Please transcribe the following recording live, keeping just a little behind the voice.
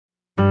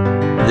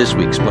This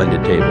week's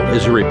Splendid Table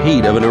is a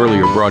repeat of an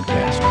earlier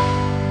broadcast.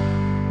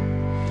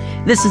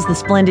 This is the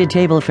Splendid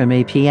Table from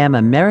APM,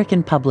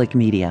 American Public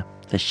Media,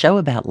 the show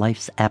about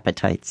life's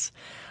appetites.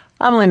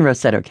 I'm Lynne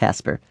Rossetto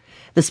Kasper.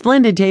 The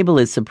Splendid Table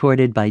is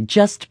supported by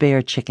Just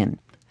Bare Chicken.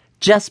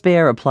 Just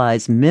Bare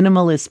applies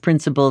minimalist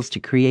principles to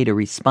create a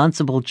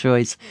responsible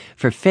choice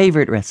for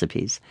favorite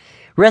recipes.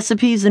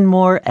 Recipes and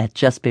more at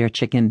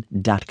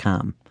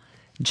justbarechicken.com.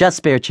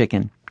 Just Bare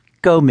Chicken.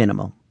 Go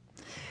minimal.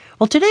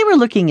 Well, today we're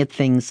looking at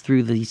things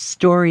through the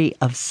story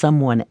of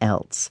someone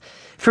else.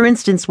 For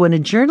instance, when a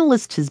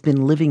journalist has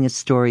been living a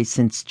story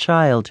since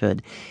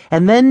childhood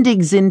and then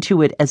digs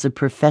into it as a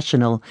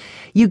professional,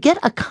 you get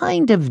a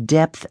kind of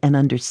depth and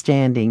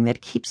understanding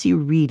that keeps you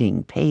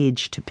reading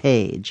page to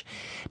page.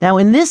 Now,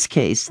 in this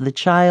case, the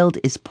child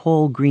is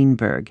Paul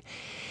Greenberg.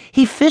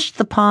 He fished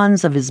the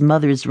ponds of his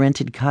mother's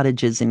rented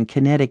cottages in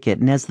Connecticut,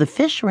 and as the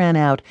fish ran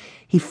out,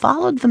 he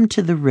followed them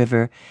to the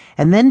river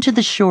and then to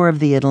the shore of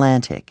the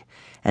Atlantic.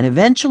 And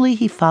eventually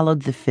he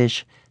followed the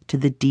fish to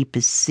the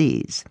deepest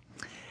seas.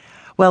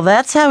 Well,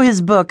 that's how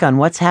his book on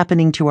what's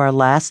happening to our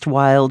last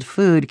wild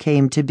food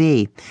came to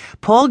be.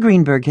 Paul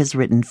Greenberg has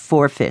written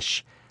 4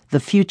 Fish, the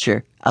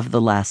future of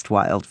the last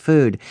wild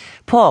food.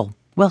 Paul,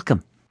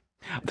 welcome.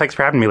 Thanks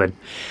for having me, Lynne.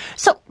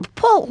 So,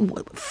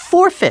 Paul,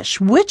 4 fish.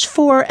 Which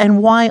 4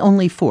 and why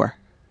only 4?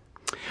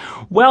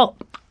 Well,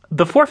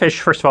 the 4 fish,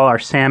 first of all, are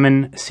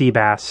salmon, sea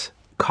bass,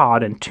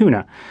 cod, and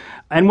tuna.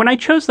 And when I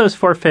chose those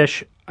 4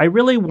 fish, I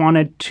really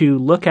wanted to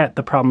look at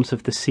the problems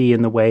of the sea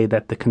in the way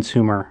that the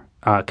consumer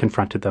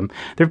confronted them.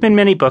 There have been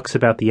many books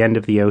about the end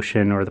of the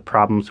ocean or the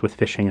problems with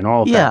fishing and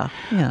all of that.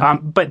 Yeah.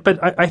 But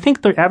I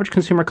think the average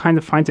consumer kind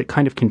of finds it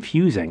kind of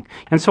confusing.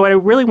 And so what I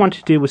really wanted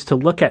to do was to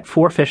look at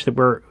 4 fish that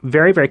were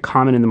very, very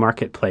common in the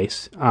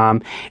marketplace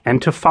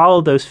and to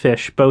follow those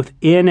fish both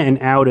in and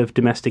out of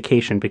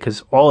domestication,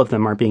 because all of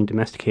them are being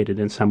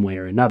domesticated in some way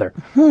or another.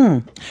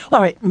 All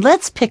right,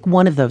 let's pick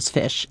one of those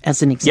fish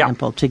as an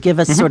example to give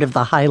us sort of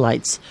the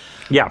highlights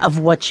of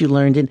what you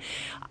learned. And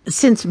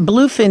since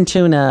bluefin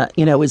tuna,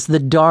 is the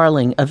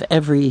darling of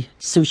every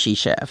sushi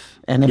chef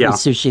and every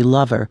sushi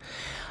lover,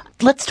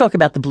 let's talk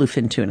about the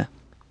bluefin tuna.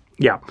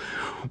 Yeah.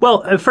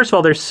 Well, first of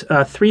all, there's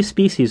 3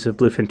 species of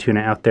bluefin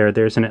tuna out there.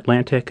 There's an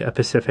Atlantic, a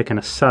Pacific, and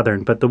a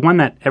Southern. But the one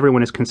that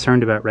everyone is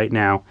concerned about right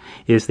now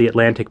is the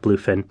Atlantic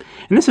bluefin.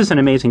 And this is an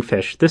amazing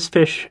fish. This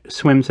fish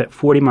swims at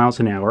 40 miles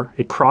an hour.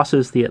 It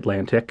crosses the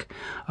Atlantic.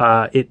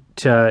 It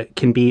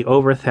can be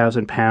over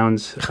 1,000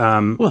 pounds,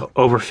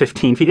 over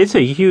 15 feet. It's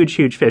a huge,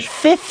 huge fish.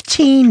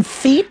 15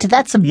 feet?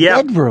 That's a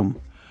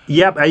bedroom.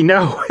 Yep, I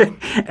know.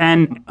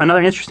 And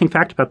another interesting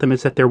fact about them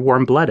is that they're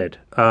warm-blooded.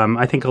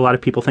 I think a lot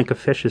of people think of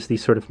fish as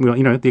these sort of,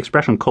 the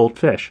expression cold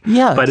fish.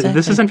 Yeah, but exactly.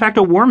 This is in fact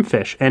a warm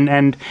fish.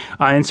 And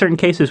in certain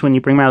cases, when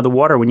you bring them out of the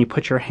water, when you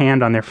put your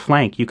hand on their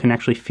flank, you can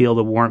actually feel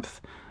the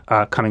warmth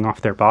coming off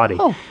their body.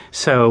 Oh.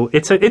 So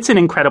it's an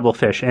incredible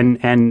fish.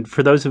 And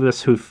for those of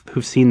us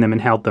who've seen them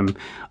and held them,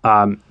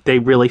 they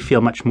really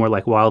feel much more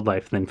like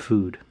wildlife than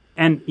food.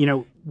 And,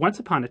 once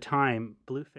upon a time, bluefin